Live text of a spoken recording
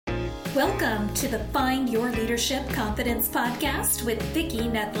Welcome to the Find Your Leadership Confidence podcast with Vicki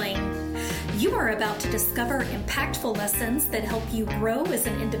Nedling. You are about to discover impactful lessons that help you grow as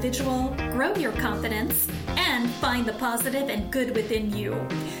an individual, grow your confidence, and find the positive and good within you,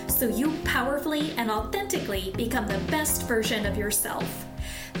 so you powerfully and authentically become the best version of yourself.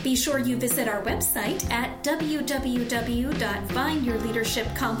 Be sure you visit our website at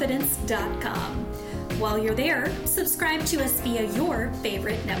www.findyourleadershipconfidence.com. While you're there, subscribe to us via your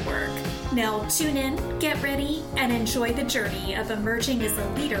favorite network. Now tune in, get ready, and enjoy the journey of emerging as a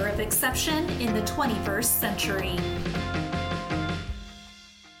leader of exception in the 21st century.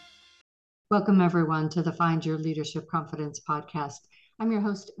 Welcome, everyone, to the Find Your Leadership Confidence podcast. I'm your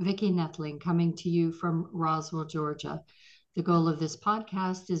host, Vicki Nedling, coming to you from Roswell, Georgia. The goal of this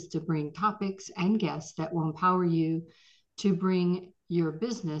podcast is to bring topics and guests that will empower you to bring your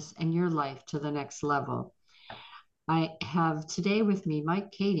business and your life to the next level. I have today with me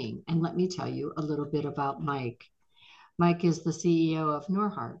Mike Kaeding, and let me tell you a little bit about Mike. Mike is the CEO of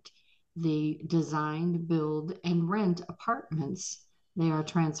Norhart. They design, build, and rent apartments. They are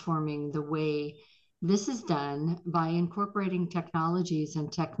transforming the way this is done by incorporating technologies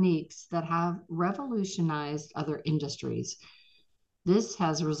and techniques that have revolutionized other industries. This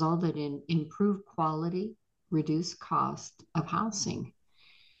has resulted in improved quality, reduced cost of housing.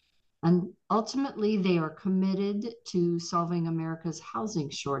 And ultimately, they are committed to solving America's housing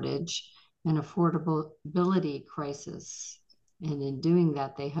shortage and affordability crisis. And in doing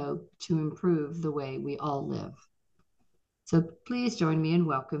that, they hope to improve the way we all live. So please join me in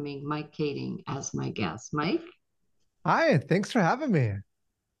welcoming Mike Kaeding as my guest. Mike? Hi, thanks for having me.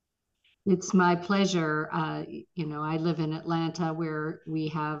 It's my pleasure. I live in Atlanta, where we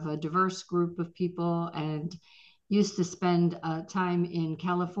have a diverse group of people, and used to spend time in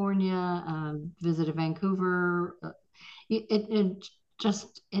California, visited Vancouver,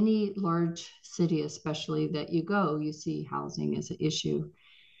 just any large city, especially that you go, you see housing as an issue.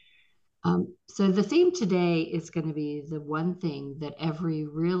 So the theme today is going to be the one thing that every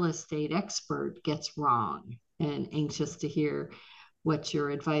real estate expert gets wrong, and anxious to hear what your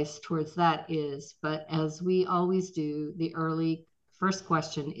advice towards that is. But as we always do, the first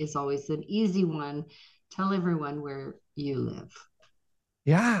question is always an easy one. Tell everyone where you live.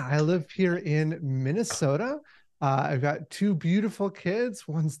 Yeah, I live here in Minnesota. I've got two beautiful kids.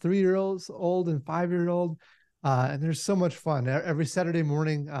 One's 3-year-old old and 5-year-old. And there's so much fun. Every Saturday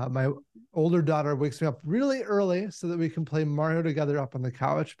morning, my older daughter wakes me up really early so that we can play Mario together up on the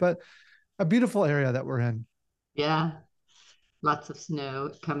couch. But a beautiful area that we're in. Yeah. Lots of snow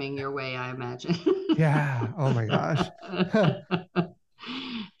coming your way, I imagine. Yeah. Oh my gosh.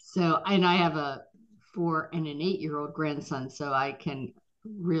 So, and I have a 4 and an 8-year-old grandson, so I can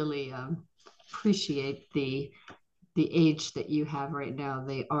really appreciate the age that you have right now.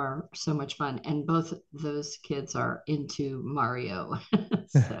 They are so much fun, and both those kids are into Mario.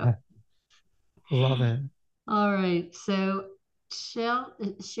 So, love it. All right. So, share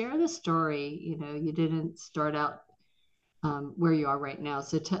the story. You didn't start out where you are right now.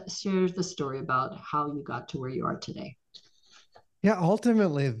 So share the story about how you got to where you are today. Yeah,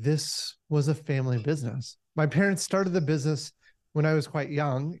 ultimately, this was a family business. My parents started the business when I was quite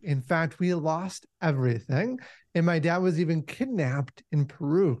young. In fact, we lost everything. And my dad was even kidnapped in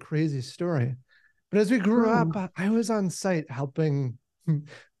Peru. Crazy story. But as we grew up, I was on site helping,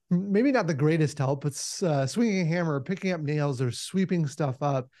 maybe not the greatest help, but swinging a hammer, picking up nails, or sweeping stuff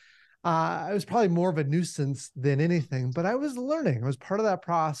up. I was probably more of a nuisance than anything, but I was learning. I was part of that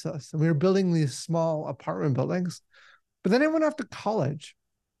process. And we were building these small apartment buildings. But then I went off to college.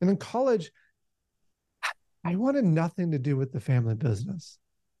 And in college, I wanted nothing to do with the family business.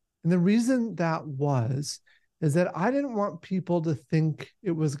 And the reason that is that I didn't want people to think it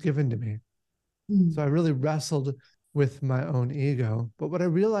was given to me. So I really wrestled with my own ego. But what I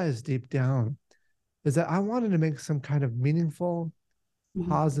realized deep down is that I wanted to make some kind of meaningful,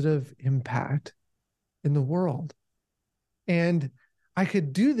 positive impact in the world. And I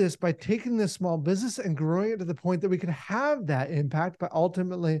could do this by taking this small business and growing it to the point that we could have that impact, but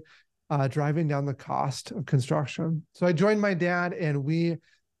ultimately driving down the cost of construction. So I joined my dad, and we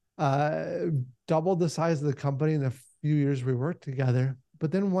doubled the size of the company in the few years we worked together.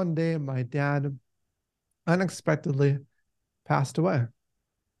 But then one day, my dad unexpectedly passed away.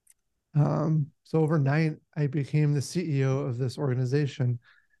 So overnight, I became the CEO of this organization.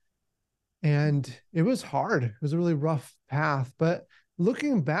 And it was hard. It was a really rough path. But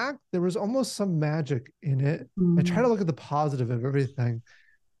looking back, there was almost some magic in it. I try to look at the positive of everything.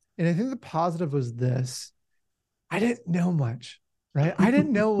 And I think the positive was this. I didn't know much. right? I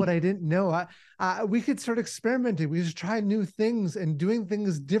didn't know what I didn't know. We could start experimenting. We just try new things and doing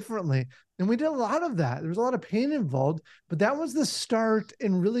things differently. And we did a lot of that. There was a lot of pain involved, but that was the start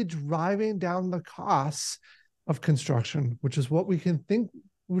in really driving down the costs of construction, which is what we can think,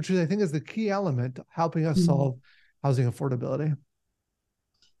 which is, I think, is the key element helping us solve housing affordability.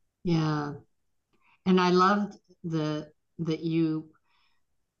 Yeah. And I loved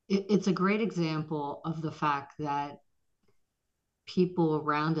it's a great example of the fact that people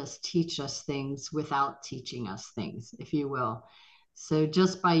around us teach us things without teaching us things, if you will. So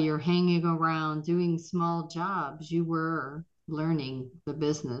just by your hanging around doing small jobs, you were learning the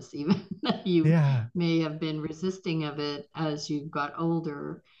business, even though you may have been resisting of it as you got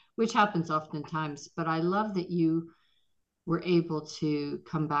older, which happens oftentimes. But I love that you were able to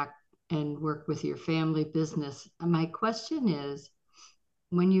come back and work with your family business. And my question is,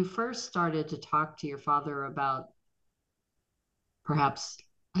 when you first started to talk to your father about perhaps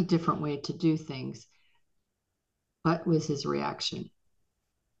a different way to do things, what was his reaction?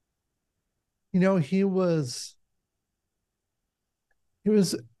 You know, he was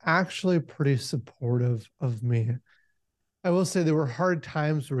actually pretty supportive of me. I will say there were hard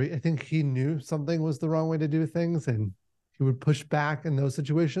times where I think he knew something was the wrong way to do things, and he would push back in those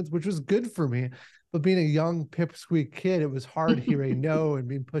situations, which was good for me. But being a young pipsqueak kid, it was hard hearing no and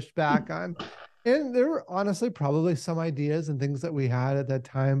being pushed back on. And there were honestly probably some ideas and things that we had at that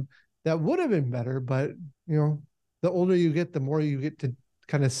time that would have been better. But, you know, the older you get, the more you get to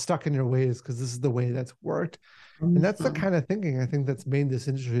kind of stuck in your ways because this is the way that's worked. And that's the kind of thinking I think that's made this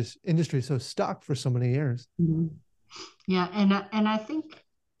industry so stuck for so many years. Mm-hmm. Yeah, and I think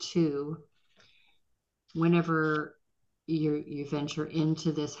too, whenever you venture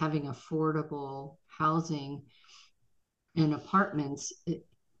into this, having affordable housing and apartments,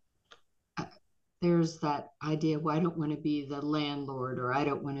 there's that idea, well, I don't want to be the landlord, or I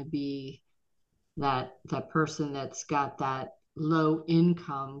don't want to be that person that's got that low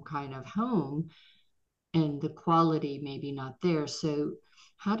income kind of home, and the quality maybe not there. So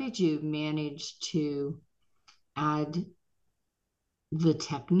how did you manage to add the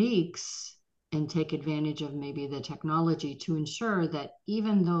techniques and take advantage of maybe the technology to ensure that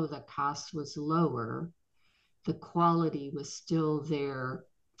even though the cost was lower, the quality was still there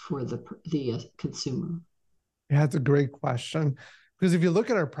for the consumer? Yeah, that's a great question. Because if you look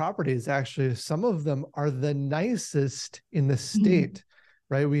at our properties, actually, some of them are the nicest in the state,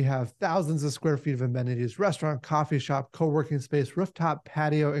 right? We have thousands of square feet of amenities, restaurant, coffee shop, co-working space, rooftop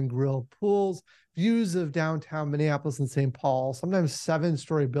patio and grill, pools, views of downtown Minneapolis and St. Paul, sometimes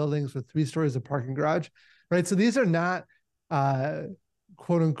 7-story buildings with 3 stories of parking garage, right? So these are not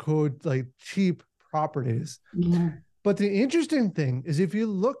quote unquote like cheap properties. Yeah. But the interesting thing is if you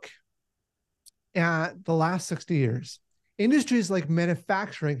look at the last 60 years, industries like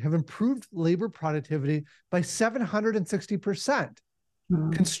manufacturing have improved labor productivity by 760%.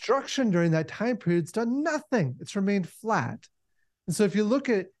 Construction during that time period has done nothing. It's remained flat. And so if you look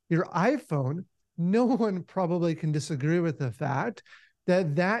at your iPhone, no one probably can disagree with the fact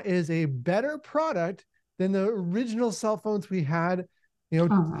that that is a better product than the original cell phones we had,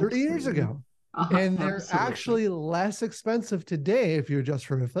 30 years ago. And they're actually less expensive today, if you adjust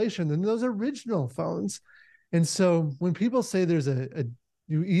for inflation, than those original phones. And so when people say there's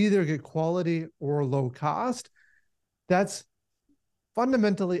you either get quality or low cost, that's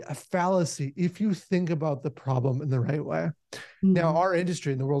fundamentally a fallacy if you think about the problem in the right way. Now, our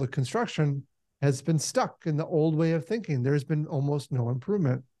industry in the world of construction has been stuck in the old way of thinking. There's been almost no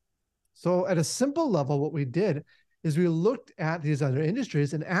improvement. So at a simple level, what we did is we looked at these other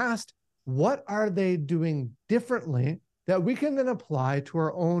industries and asked, what are they doing differently that we can then apply to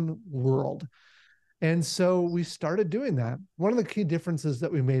our own world? And so we started doing that. One of the key differences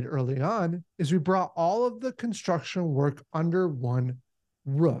that we made early on is we brought all of the construction work under one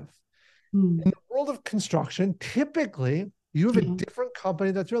roof. In the world of construction, typically you have a different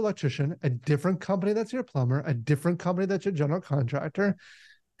company that's your electrician, a different company that's your plumber, a different company that's your general contractor.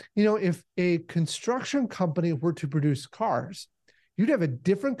 If a construction company were to produce cars, you'd have a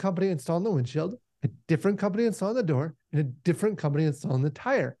different company installing the windshield, a different company installing the door, and a different company installing the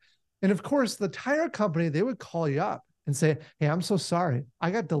tire. And of course, the tire company, they would call you up and say, hey, I'm so sorry.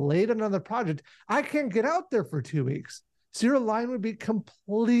 I got delayed on another project. I can't get out there for 2 weeks. So your line would be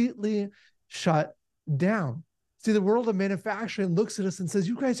completely shut down. See, the world of manufacturing looks at us and says,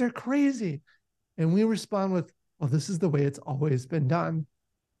 you guys are crazy. And we respond with, well, this is the way it's always been done.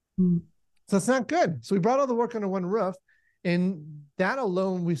 So it's not good. So we brought all the work under one roof. And that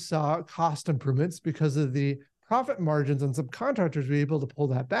alone, we saw cost improvements because of the profit margins on subcontractors. We were able to pull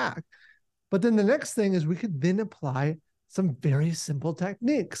that back. But then the next thing is we could then apply some very simple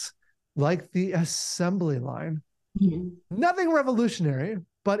techniques like the assembly line. Yeah. Nothing revolutionary,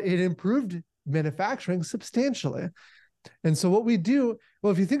 but it improved manufacturing substantially. And so what we do,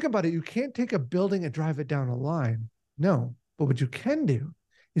 well, if you think about it, you can't take a building and drive it down a line. No, but what you can do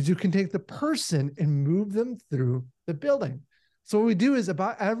is you can take the person and move them through the building. So what we do is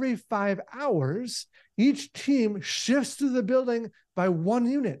about every 5 hours, each team shifts through the building by 1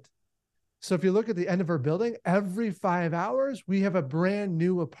 unit. So if you look at the end of our building, every 5 hours, we have a brand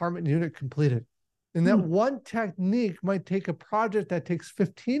new apartment unit completed. And that one technique might take a project that takes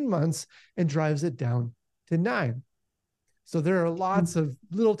 15 months and drives it down to 9. So there are lots of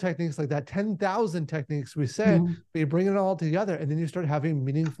little techniques like that, 10,000 techniques we say, but you bring it all together and then you start having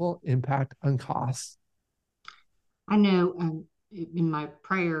meaningful impact on costs. I know in my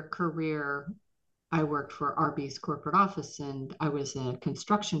prior career, I worked for Arby's corporate office and I was a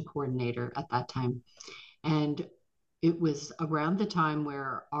construction coordinator at that time. And it was around the time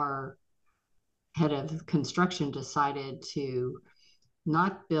where our head of construction decided to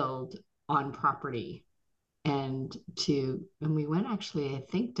not build on property and we went actually, I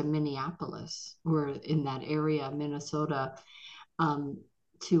think, to Minneapolis or in that area, Minnesota,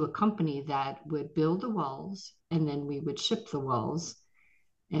 to a company that would build the walls and then we would ship the walls.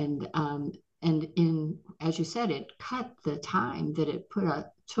 And in, as you said, it cut the time that it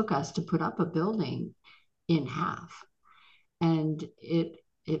took us to put up a building in half. And it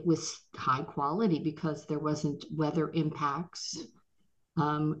was high quality because there wasn't weather impacts.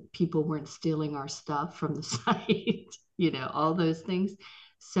 People weren't stealing our stuff from the site, all those things.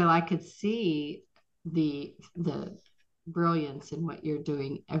 So I could see the brilliance in what you're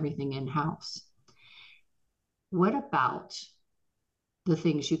doing, everything in-house. What about the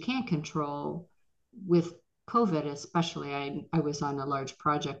things you can't control with COVID, especially? I was on a large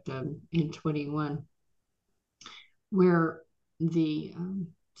project in 21 where the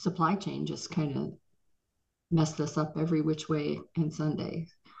supply chain just kind of messed us up every which way and Sunday.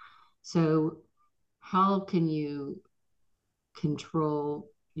 So how can you control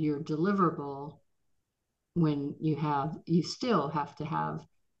your deliverable when you still have to have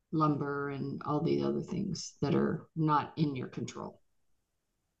lumber and all these other things that are not in your control?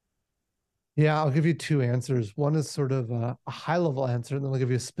 Yeah, I'll give you 2 answers. One is sort of a high level answer, and then I'll give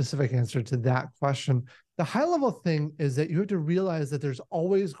you a specific answer to that question. The high level thing is that you have to realize that there's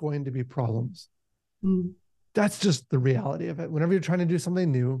always going to be problems. That's just the reality of it. Whenever you're trying to do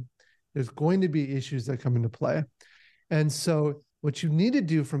something new, there's going to be issues that come into play. And so what you need to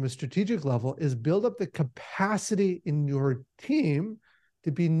do from a strategic level is build up the capacity in your team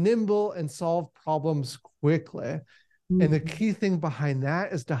to be nimble and solve problems quickly. And the key thing behind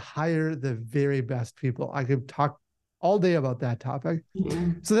that is to hire the very best people. I could talk all day about that topic.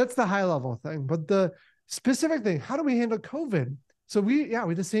 So that's the high level thing. But the specific thing, how do we handle COVID? So we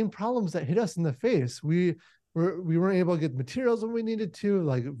had the same problems that hit us in the face. We weren't able to get materials when we needed to.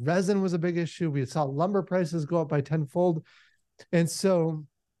 Like resin was a big issue. We saw lumber prices go up by 10-fold. And so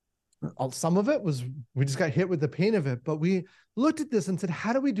some of it was, we just got hit with the pain of it. But we looked at this and said,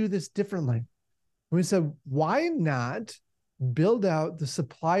 how do we do this differently? And we said, why not build out the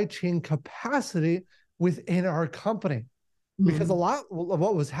supply chain capacity within our company? Because a lot of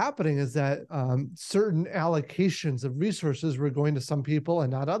what was happening is that certain allocations of resources were going to some people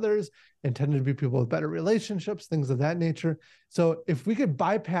and not others, and tended to be people with better relationships, things of that nature. So if we could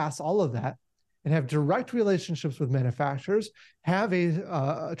bypass all of that and have direct relationships with manufacturers, have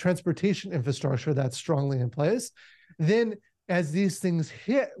a transportation infrastructure that's strongly in place, then as these things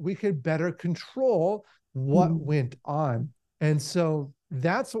hit, we could better control what went on. And so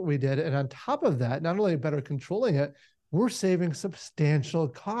that's what we did. And on top of that, not only better controlling it, we're saving substantial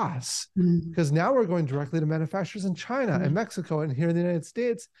costs because now we're going directly to manufacturers in China and Mexico and here in the United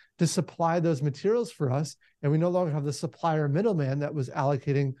States to supply those materials for us. And we no longer have the supplier middleman that was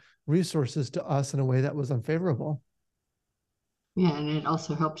allocating resources to us in a way that was unfavorable. Yeah, and it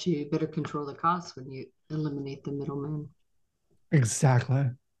also helps you better control the costs when you eliminate the middleman. Exactly.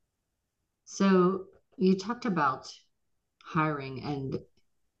 So you talked about hiring, and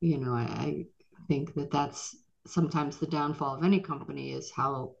I think that's sometimes the downfall of any company is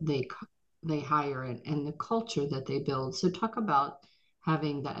how they hire and the culture that they build. So talk about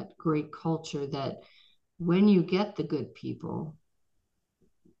having that great culture that when you get the good people,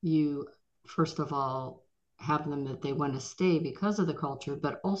 you first of all have them that they want to stay because of the culture,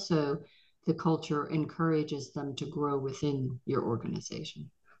 but also the culture encourages them to grow within your organization.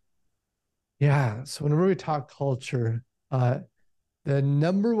 Yeah. So whenever we talk culture, the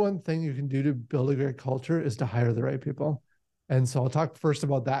number one thing you can do to build a great culture is to hire the right people. And so I'll talk first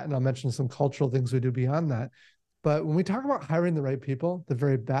about that, and I'll mention some cultural things we do beyond that. But when we talk about hiring the right people, the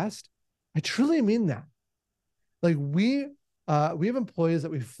very best, I truly mean that. Like we have employees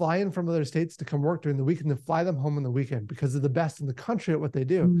that we fly in from other states to come work during the week and then fly them home on the weekend because they're the best in the country at what they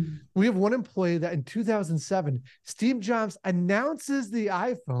do. We have one employee that in 2007, Steve Jobs announces the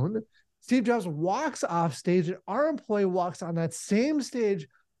iPhone. Steve Jobs walks off stage and our employee walks on that same stage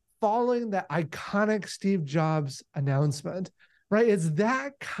following that iconic Steve Jobs announcement, right? It's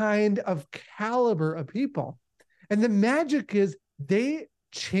that kind of caliber of people. And the magic is they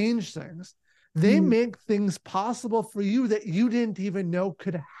change things. They make things possible for you that you didn't even know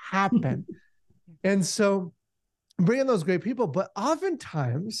could happen. And so bring in those great people, but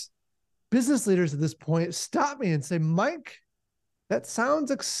oftentimes business leaders at this point stop me and say, Mike, that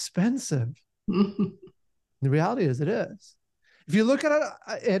sounds expensive. The reality is it is. If you look at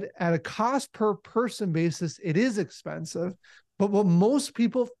it at a cost per person basis, it is expensive. But what most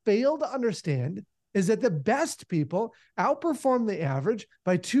people fail to understand is that the best people outperform the average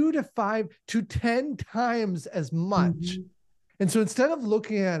by 2 to 5 to 10 times as much. And so instead of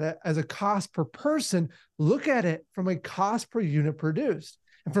looking at it as a cost per person, look at it from a cost per unit produced.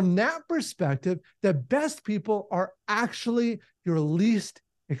 And from that perspective, the best people are actually your least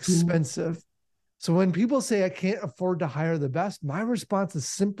expensive. So when people say, I can't afford to hire the best, my response is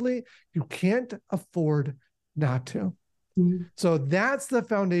simply, you can't afford not to. So that's the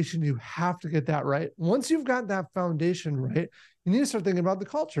foundation. You have to get that right. Once you've got that foundation right, you need to start thinking about the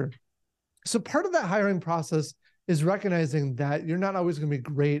culture. So part of that hiring process is recognizing that you're not always going to be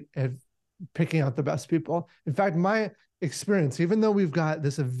great at picking out the best people. In fact, my experience, even though we've got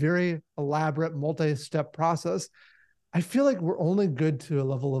this a very elaborate multi-step process, I feel like we're only good to a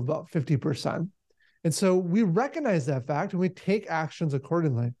level of about 50%. And so we recognize that fact and we take actions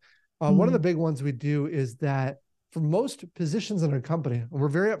accordingly. One of the big ones we do is that for most positions in our company, and we're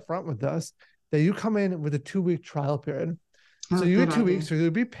very upfront with this, that you come in with a 2-week trial period. So you get 2 weeks, so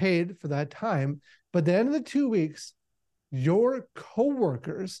you'll be paid for that time. But at the end of the 2 weeks, your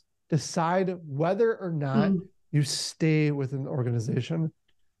coworkers decide whether or not you stay within the organization.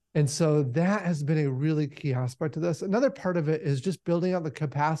 And so that has been a really key aspect of this. Another part of it is just building out the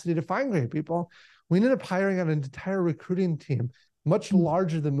capacity to find great people. We ended up hiring an entire recruiting team, much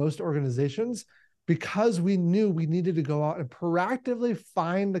larger than most organizations, because we knew we needed to go out and proactively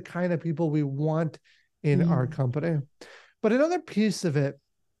find the kind of people we want in our company. But another piece of it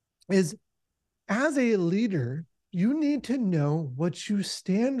is, as a leader, you need to know what you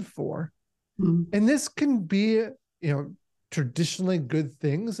stand for. And this can be, traditionally good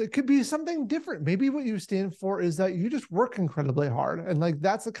things. It could be something different. Maybe what you stand for is that you just work incredibly hard. And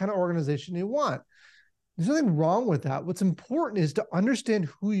that's the kind of organization you want. There's nothing wrong with that. What's important is to understand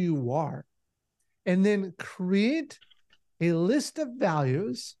who you are and then create a list of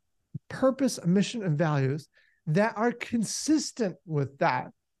values, purpose, a mission, and values that are consistent with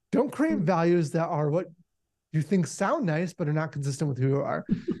that. Don't create values that are what you think sound nice, but are not consistent with who you are.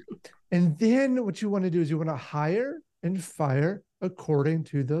 And then what you want to do is you want to hire and fire according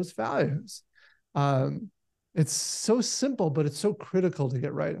to those values. It's so simple, but it's so critical to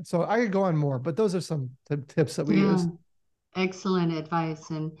get right. So I could go on more, but those are some tips that we use. Excellent advice.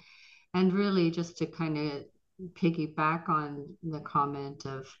 And really just to kind of piggyback on the comment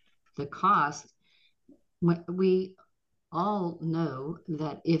of the cost, we all know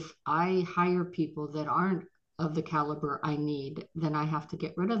that if I hire people that aren't of the caliber I need, then I have to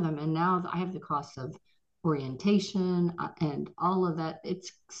get rid of them. And now I have the cost of orientation and all of that.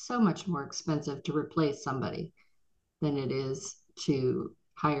 It's so much more expensive to replace somebody than it is to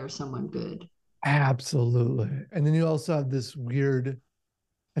hire someone good. Absolutely. And then you also have this weird,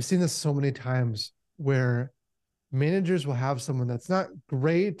 I've seen this so many times where managers will have someone that's not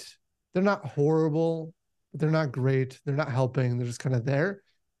great. They're not horrible, but they're not great. They're not helping. They're just kind of there.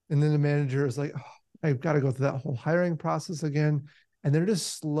 And then the manager is like, oh, I've got to go through that whole hiring process again. And they're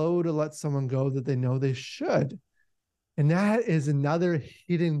just slow to let someone go that they know they should. And that is another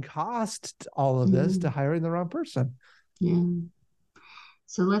hidden cost to all of this, to hiring the wrong person. Yeah.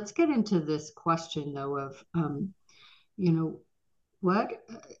 So let's get into this question though of, what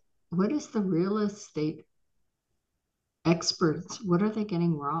is the real estate experts, what are they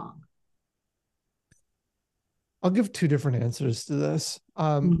getting wrong? I'll give two different answers to this.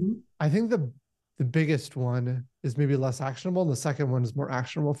 I think the biggest one is maybe less actionable, and the second one is more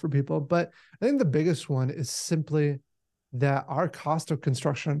actionable for people. But I think the biggest one is simply that our cost of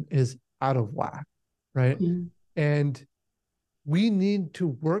construction is out of whack, right? And we need to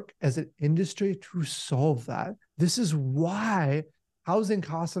work as an industry to solve that. This is why housing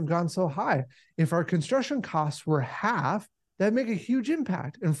costs have gone so high. If our construction costs were half, that'd make a huge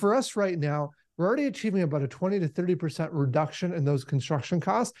impact. And for us right now, we're already achieving about a 20 to 30% reduction in those construction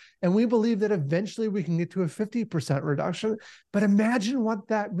costs. And we believe that eventually we can get to a 50% reduction. But imagine what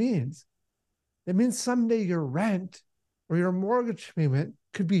that means. It means someday your rent or your mortgage payment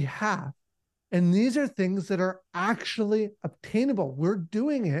could be half. And these are things that are actually obtainable. We're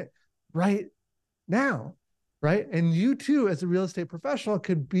doing it right now, right? And you too, as a real estate professional,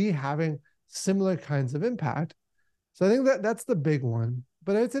 could be having similar kinds of impact. So I think that that's the big one.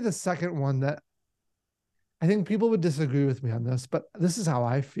 But I'd say the second one that I think people would disagree with me on this, but this is how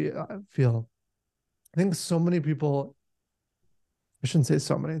I feel. I think so many people, I shouldn't say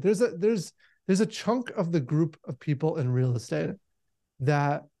so many, there's a chunk of the group of people in real estate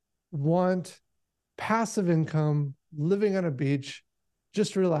that want passive income, living on a beach,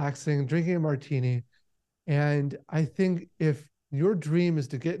 just relaxing, drinking a martini. And I think if your dream is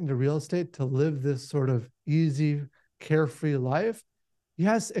to get into real estate to live this sort of easy, carefree life,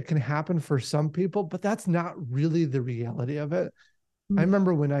 yes, it can happen for some people, but that's not really the reality of it. I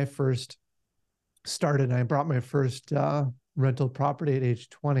remember when I first started, I bought my first rental property at age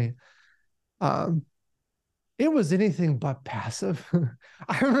 20. It was anything but passive.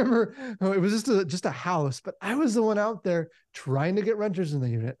 I remember it was just a house, but I was the one out there trying to get renters in the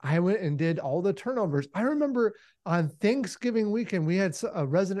unit. I went and did all the turnovers. I remember on Thanksgiving weekend, we had a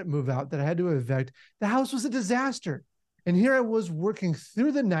resident move out that I had to evict. The house was a disaster. And here I was working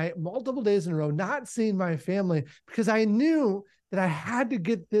through the night, multiple days in a row, not seeing my family because I knew that I had to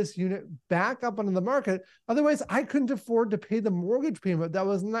get this unit back up onto the market. Otherwise, I couldn't afford to pay the mortgage payment that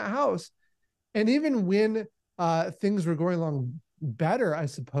was in that house. And even when things were going along better, I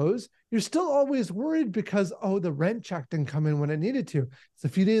suppose, you're still always worried because, oh, the rent check didn't come in when it needed to. It's a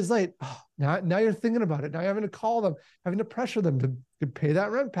few days late. Oh, now you're thinking about it. Now you're having to call them, having to pressure them to pay that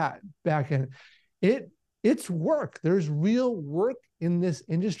rent back in. It's work. There's real work in this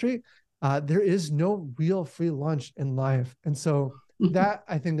industry. There is no real free lunch in life. And so that,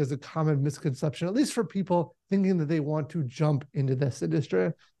 I think, is a common misconception, at least for people thinking that they want to jump into this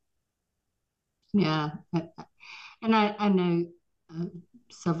industry. Yeah. And I know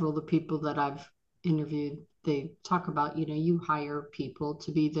several of the people that I've interviewed, they talk about, you hire people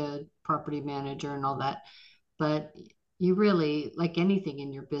to be the property manager and all that, but you really, like anything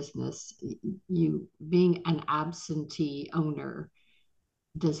in your business, you being an absentee owner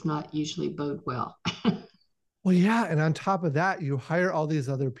does not usually bode well. Well, yeah. And on top of that, you hire all these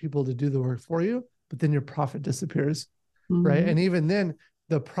other people to do the work for you, but then your profit disappears, right? And even then,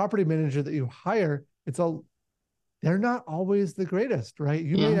 the property manager that you hire, they're not always the greatest, right?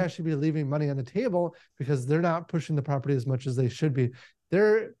 You may actually be leaving money on the table because they're not pushing the property as much as they should be.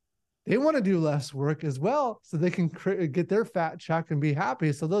 They want to do less work as well so they can get their fat check and be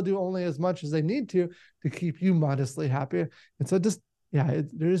happy. So they'll do only as much as they need to keep you modestly happy. And so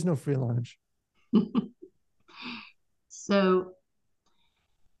there is no free lunch. So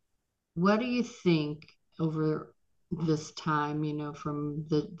what do you think over this time, from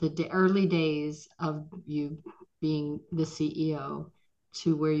the early days of you being the CEO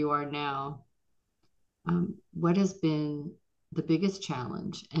to where you are now, what has been the biggest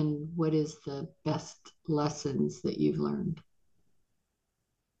challenge and what is the best lessons that you've learned?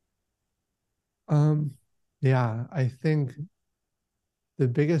 Yeah, I think the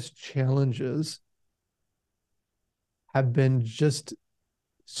biggest challenges have been just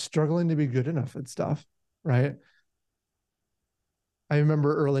struggling to be good enough at stuff, right? I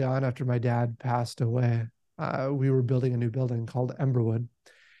remember early on after my dad passed away, we were building a new building called Emberwood.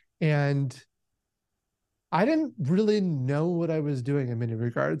 And I didn't really know what I was doing in many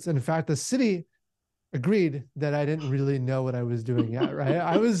regards. And in fact, the city agreed that I didn't really know what I was doing yet, right?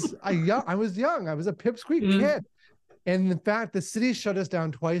 I was young. I was a pipsqueak kid. And in fact, the city shut us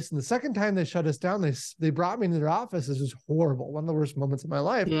down twice. And the second time they shut us down, they brought me into their office. It was horrible. One of the worst moments of my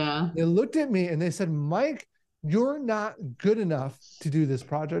life. Yeah. They looked at me and they said, Mike, you're not good enough to do this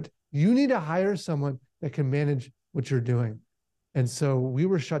project. You need to hire someone that can manage what you're doing. And so we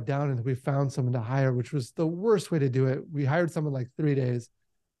were shut down and we found someone to hire, which was the worst way to do it. We hired someone like 3 days,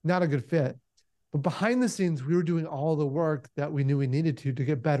 not a good fit. But behind the scenes, we were doing all the work that we knew we needed to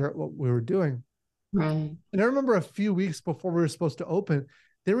get better at what we were doing. Right. And I remember a few weeks before we were supposed to open,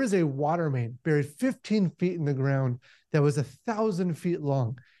 there was a water main buried 15 feet in the ground that was 1,000 feet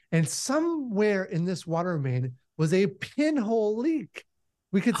long. And somewhere in this water main was a pinhole leak.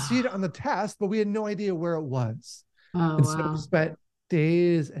 We could see it on the test, but we had no idea where it was. So we spent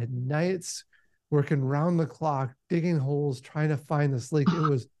days and nights working round the clock, digging holes, trying to find this leak. It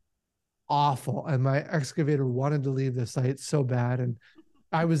was awful. And my excavator wanted to leave the site so bad. And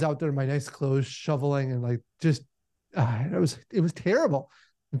I was out there in my nice clothes, shoveling and it was terrible.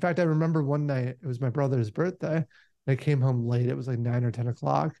 In fact, I remember one night, it was my brother's birthday. And I came home late. It was like 9 or 10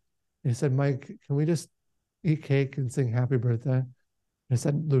 o'clock. And he said, Mike, can we just eat cake and sing happy birthday? And I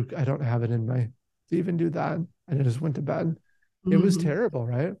said, Luke, I don't have it in my to even do that. And I just went to bed. It was terrible,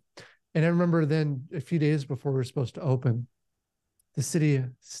 right? And I remember then a few days before we were supposed to open, the city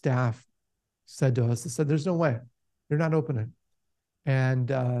staff said to us, they said, there's no way, you're not opening.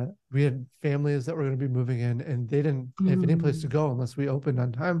 And we had families that were going to be moving in, and they didn't have any place to go unless we opened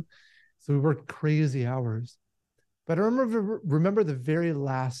on time. So we worked crazy hours. But I remember the very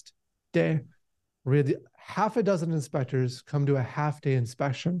last day where we had half a dozen inspectors come to a half-day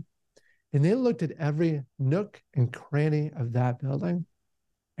inspection, and they looked at every nook and cranny of that building.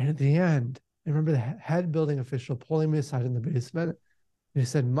 And at the end, I remember the head building official pulling me aside in the basement, and he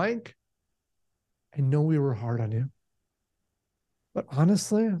said, Mike, I know we were hard on you, but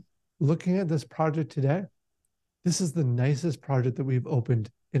honestly, looking at this project today, this is the nicest project that we've opened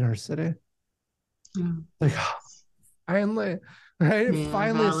in our city. Yeah. Like, finally, right? Yeah,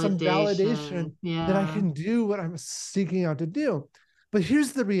 finally, some validation that I can do what I'm seeking out to do. But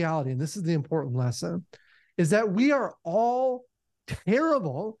here's the reality, and this is the important lesson, is that we are all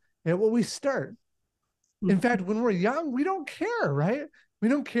terrible at what we start. In fact, when we're young, we don't care, right? We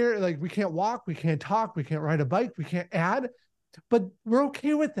don't care. Like, we can't walk, we can't talk, we can't ride a bike, we can't add, but we're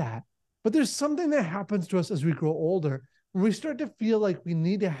okay with that. But there's something that happens to us as we grow older, where we start to feel like we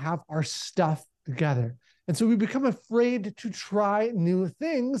need to have our stuff together. And so we become afraid to try new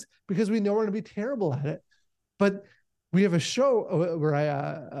things because we know we're going to be terrible at it. But we have a show where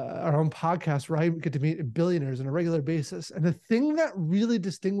our own podcast, where I get to meet billionaires on a regular basis. And the thing that really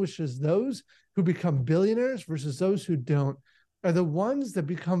distinguishes those who become billionaires versus those who don't are the ones that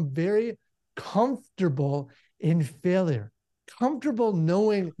become very comfortable in failure, comfortable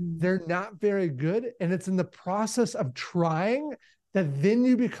knowing they're not very good. And it's in the process of trying that then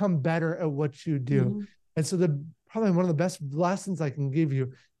you become better at what you do. And so probably one of the best lessons I can give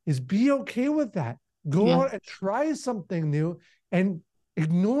you is be okay with that. Go out and try something new and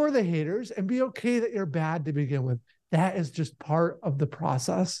ignore the haters and be okay that you're bad to begin with. That is just part of the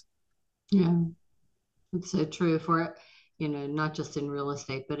process. Yeah, it's so true for, not just in real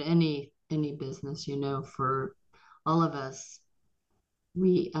estate, but any business, for all of us,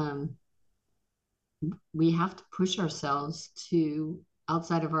 we have to push ourselves to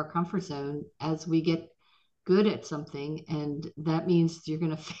outside of our comfort zone as we get good at something. And that means you're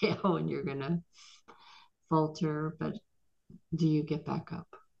going to fail and you're going to falter, but do you get back up?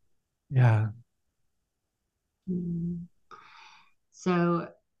 Yeah. So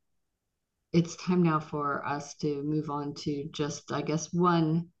it's time now for us to move on to just, I guess,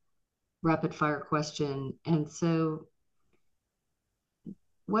 one rapid fire question. And so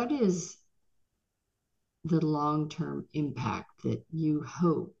what is the long-term impact that you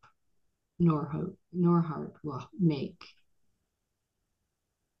hope Norhart will make?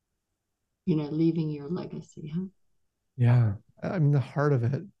 Leaving your legacy, huh? Yeah. I mean, the heart of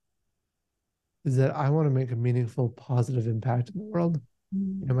it is that I want to make a meaningful, positive impact in the world.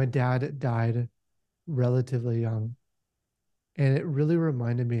 My dad died relatively young, and it really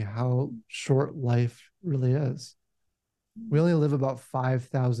reminded me how short life really is. We only live about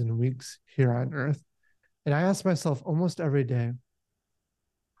 5,000 weeks here on Earth. And I ask myself almost every day,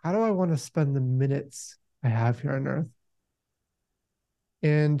 how do I want to spend the minutes I have here on Earth?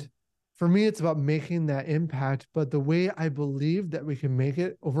 And for me, it's about making that impact. But the way I believe that we can make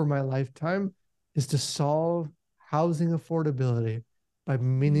it over my lifetime is to solve housing affordability by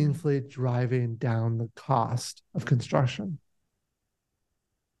meaningfully driving down the cost of construction.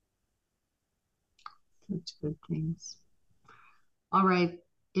 Such good things. All right.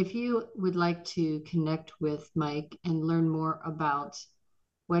 If you would like to connect with Mike and learn more about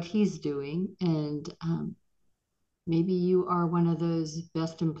what he's doing, and maybe you are one of those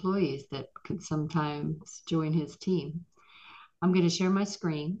best employees that could sometimes join his team, I'm going to share my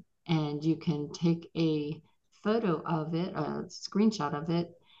screen, and you can take a photo of it, a screenshot of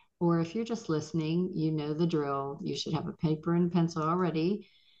it, or if you're just listening, you know the drill. You should have a paper and pencil already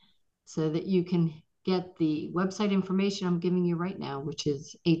so that you can get the website information I'm giving you right now, which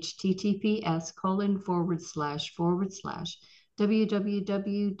is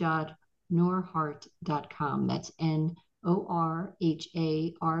https://www.norhart.com. That's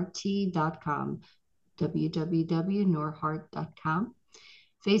NORHART.com. www.norhart.com.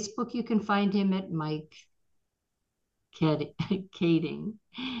 Facebook, you can find him at Mike Kaeding,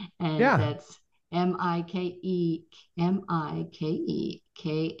 and that's MikeKaeding.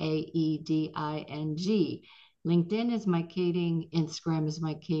 LinkedIn is Mike Kaeding. Instagram is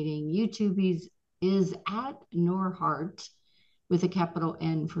Mike Kaeding. YouTube is at Norhart. with a capital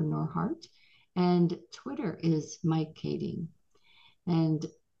N for Norhart. And Twitter is Mike Kaeding. And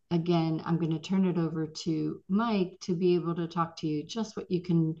again, I'm going to turn it over to Mike to be able to talk to you just what you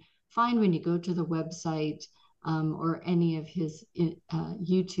can find when you go to the website or any of his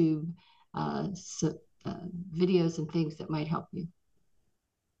YouTube videos and things that might help you.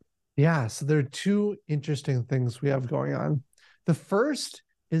 Yeah, so there are two interesting things we have going on. The first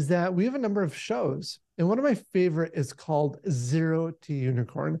is that we have a number of shows, and one of my favorite is called Zero to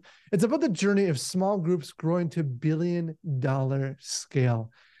Unicorn. It's about the journey of small groups growing to billion-dollar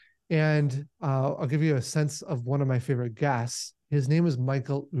scale. And I'll give you a sense of one of my favorite guests. His name is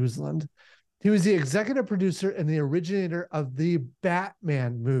Michael Usland. He was the executive producer and the originator of the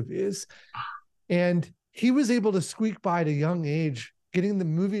Batman movies. And he was able to squeak by at a young age, getting the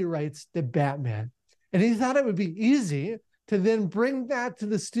movie rights to Batman. And he thought it would be easy to then bring that to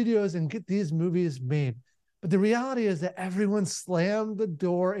the studios and get these movies made. But the reality is that everyone slammed the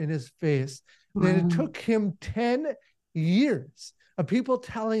door in his face. Wow. And it took him 10 years of people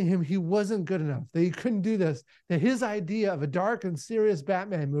telling him he wasn't good enough, that he couldn't do this, that his idea of a dark and serious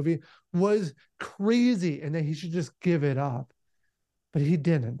Batman movie was crazy and that he should just give it up. But he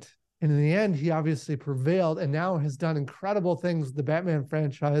didn't. And in the end, he obviously prevailed and now has done incredible things with the Batman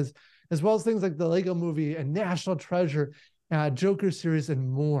franchise, as well as things like the Lego movie and National Treasure, Joker series, and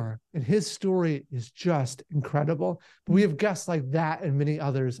more. And his story is just incredible. But we have guests like that and many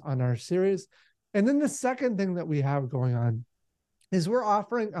others on our series. And then the second thing that we have going on is we're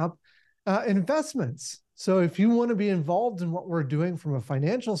offering up investments. So if you want to be involved in what we're doing from a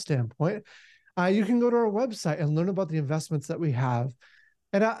financial standpoint, you can go to our website and learn about the investments that we have.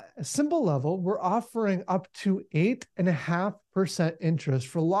 At a simple level, we're offering up to 8.5% interest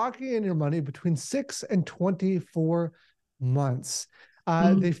for locking in your money between 6 and 24 months.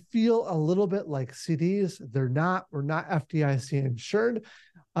 They feel a little bit like CDs. We're not FDIC insured,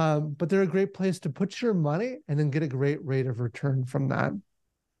 but they're a great place to put your money and then get a great rate of return from that.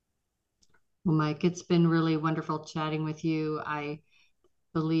 Well, Mike, it's been really wonderful chatting with you. I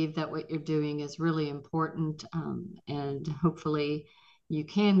believe that what you're doing is really important, and hopefully you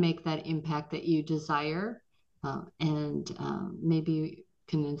can make that impact that you desire, and maybe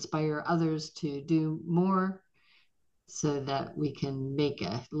can inspire others to do more so that we can make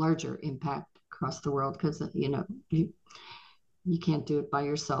a larger impact across the world, because you can't do it by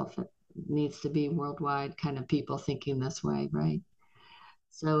yourself. It needs to be worldwide kind of people thinking this way, right?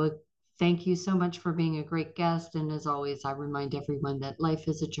 So thank you so much for being a great guest. And as always, I remind everyone that life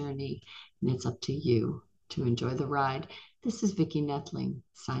is a journey and it's up to you to enjoy the ride. This is Vicki Nettling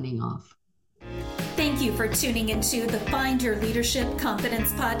signing off. Thank you for tuning into the Find Your Leadership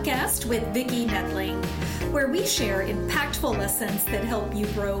Confidence podcast with Vicki Nettling, where we share impactful lessons that help you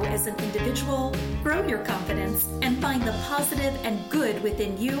grow as an individual, grow your confidence, and find the positive and good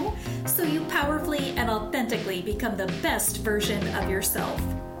within you so you powerfully and authentically become the best version of yourself.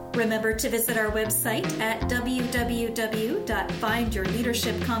 Remember to visit our website at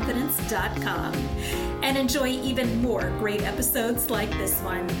www.findyourleadershipconfidence.com and enjoy even more great episodes like this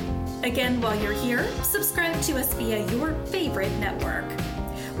one. Again, while you're here, subscribe to us via your favorite network.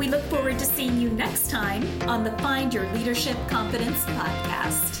 We look forward to seeing you next time on the Find Your Leadership Confidence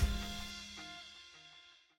podcast.